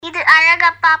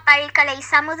அழகப்பா பல்கலை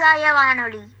சமுதாய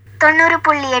வானொலி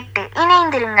 90.8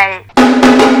 இணைந்திருங்கள்.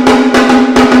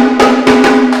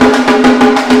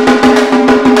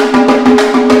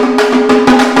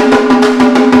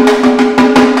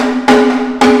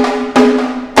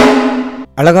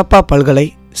 அழகப்பா பல்கலை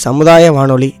சமுதாய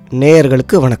வானொலி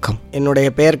நேயர்களுக்கு வணக்கம். என்னுடைய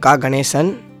பெயர் கா கணேசன்.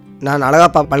 நான்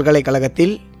அழகப்பா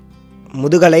பல்கலைக்கழகத்தில்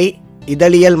முதுகலை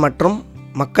இதழியல் மற்றும்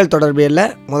மக்கள் தொடர்பியலில்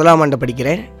 1ஆம் ஆண்டு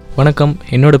படிக்கிறேன். வணக்கம்,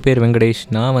 என்னோட பேர் வெங்கடேஷ்.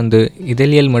 நான்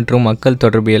இதழியல் மற்றும் மக்கள்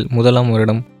தொடர்பியல் 1ஆம்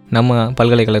வருடம் நம்ம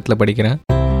பல்கலைக்கழகத்தில் படிக்கிறேன்.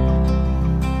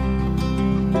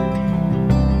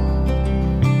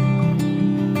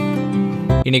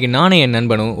 இன்றைக்கி நானே என்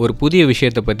நண்பனும் ஒரு புதிய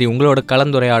விஷயத்தை பற்றி உங்களோட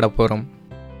கலந்துரையாட போகிறோம்.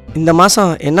 இந்த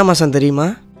மாதம் என்ன மாதம் தெரியுமா?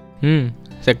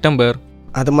 செப்டம்பர்.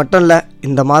 அது மட்டும் இல்லை,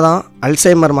 இந்த மாதம்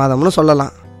அல்சைமர் மாதம்னு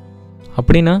சொல்லலாம்.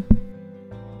 அப்படின்னா?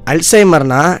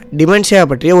 அல்சைமர்னா டிமென்ஷியா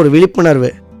பற்றிய ஒரு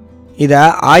விழிப்புணர்வு. இதை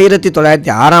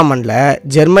 1906ஆம் ஆண்டில்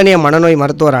ஜெர்மனிய மனநோய்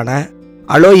மருத்துவரான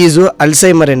அலோயிசு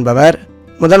அல்சைமர் என்பவர்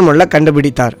முதல்ல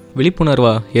கண்டுபிடித்தார்.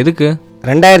 விழிப்புணர்வா? எதுக்கு?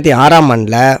 2006ஆம்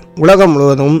ஆண்டில் உலகம்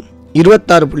முழுவதும்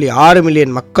 26.6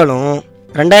 மில்லியன் மக்களும்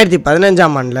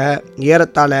 2015ஆம் ஆண்டில்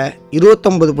ஏறத்தாழ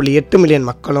 29.8 மில்லியன்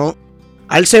மக்களும்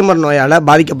அல்சைமர் நோயால்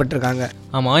பாதிக்கப்பட்டிருக்காங்க.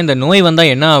 ஆமாம், இந்த நோய்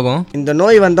வந்தால் என்ன ஆகும்? இந்த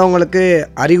நோய் வந்தவங்களுக்கு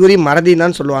அறிகுறி மறதின்னு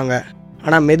தான் சொல்லுவாங்க.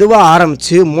 ஆனால் மெதுவாக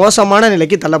ஆரம்பித்து மோசமான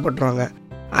நிலைக்கு தள்ளப்பட்டுருவாங்க.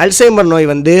 அல்சைமர் நோய்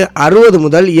 60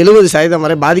 முதல் 70%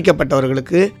 வரை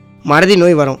பாதிக்கப்பட்டவர்களுக்கு மறதி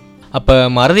நோய் வரும். அப்போ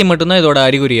மறதி மட்டும்தான் இதோட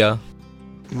அறிகுறியா?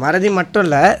 மறதி மட்டும்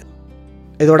இல்லை,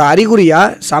 இதோட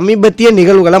அறிகுறியாக சமீபத்திய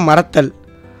நிகழ்வுகளை மறத்தல்.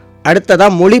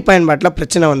 அடுத்ததாக மொழி பயன்பாட்டில்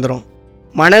பிரச்சனை வந்துடும்.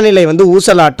 மனநிலை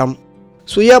ஊசலாட்டம்,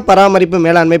 சுய பராமரிப்பு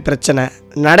மேலாண்மை பிரச்சனை,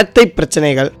 நடத்தை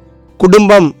பிரச்சனைகள்,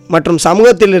 குடும்பம் மற்றும்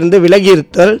சமூகத்திலிருந்து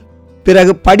விலகியிருத்தல்,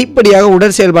 பிறகு படிப்படியாக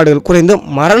உடல் செயல்பாடுகள் குறைந்து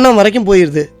மரணம் வரைக்கும்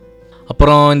போயிடுது.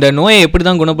 அப்புறம் இந்த நோயை எப்படி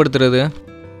தான் குணப்படுத்துறது?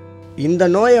 இந்த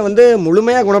நோயை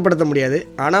முழுமையாக குணப்படுத்த முடியாது,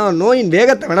 ஆனால் நோயின்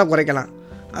வேகத்தை வேணால் குறைக்கலாம்.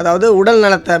 அதாவது உடல்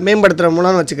நலத்தை மேம்படுத்துகிற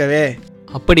மூலம்னு வச்சுக்கவே.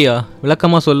 அப்படியா?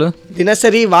 விளக்கமாக சொல்லு.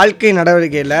 தினசரி வாழ்க்கை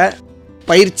நடவடிக்கையில்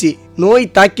பயிற்சி,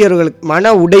 நோய் தாக்கியவர்களுக்கு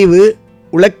மன உடைவு,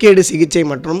 உளக்கேடு சிகிச்சை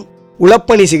மற்றும்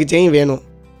உளப்பணி சிகிச்சையும் வேணும்.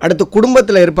 அடுத்து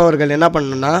குடும்பத்தில் இருப்பவர்கள் என்ன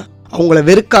பண்ணணும்னா, அவங்கள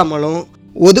வெறுக்காமலும்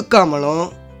ஒதுக்காமலும்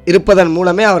இருப்பதன்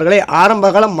மூலமே அவர்களை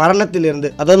ஆரம்பகால மரணத்திலிருந்து,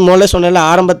 அதாவது முதல்ல சொன்ன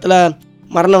ஆரம்பத்தில்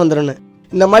மரணம் வந்துடுன்னு,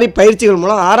 இந்த மாதிரி பயிற்சிகள்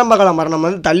மூலம் ஆரம்பகால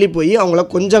மரணம் தள்ளி போய் அவங்கள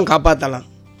கொஞ்சம் காப்பாற்றலாம்.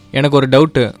 எனக்கு ஒரு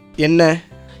டவுட்டு. என்ன?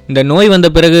 இந்த நோய் வந்த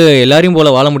பிறகு எல்லாரையும்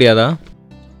போல வாழ முடியாதா?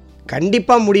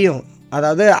 கண்டிப்பாக முடியும்.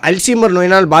 அதாவது அல்சைமர்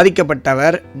நோயினால்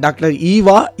பாதிக்கப்பட்டவர் டாக்டர்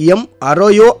ஈவா எம்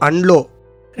அரோயோ அன்லோ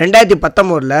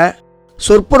 2019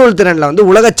 சொற்பொருள் திறனில்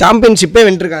உலக சாம்பியன்ஷிப்பே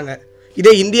வென்றிருக்காங்க.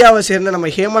 இதே இந்தியாவை சேர்ந்த நம்ம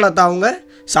ஹேமலதா அவங்க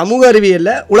சமூக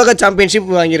அறிவியலில் உலக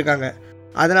சாம்பியன்ஷிப் வாங்கியிருக்காங்க.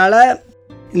 அதனால்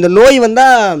இந்த நோய்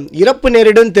வந்தால் இறப்பு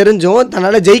நேரிடும் தெரிஞ்சும்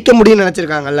தன்னால் ஜெயிக்க முடியும்னு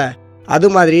நினச்சிருக்காங்கல்ல, அது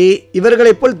மாதிரி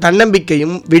இவர்களை போல்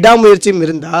தன்னம்பிக்கையும் விடாமுயற்சியும்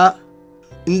இருந்தால்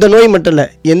இந்த நோய் மட்டும் இல்லை,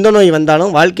 எந்த நோய்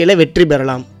வந்தாலும் வாழ்க்கையில் வெற்றி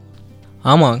பெறலாம்.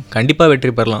 ஆமாம், கண்டிப்பாக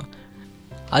வெற்றி பெறலாம்.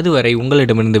 அதுவரை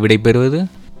உங்களிடமிருந்து விடைபெறுவது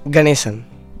கணேசன்.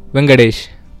 வெங்கடேஷ்.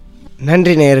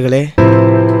 நன்றி நேயர்களே.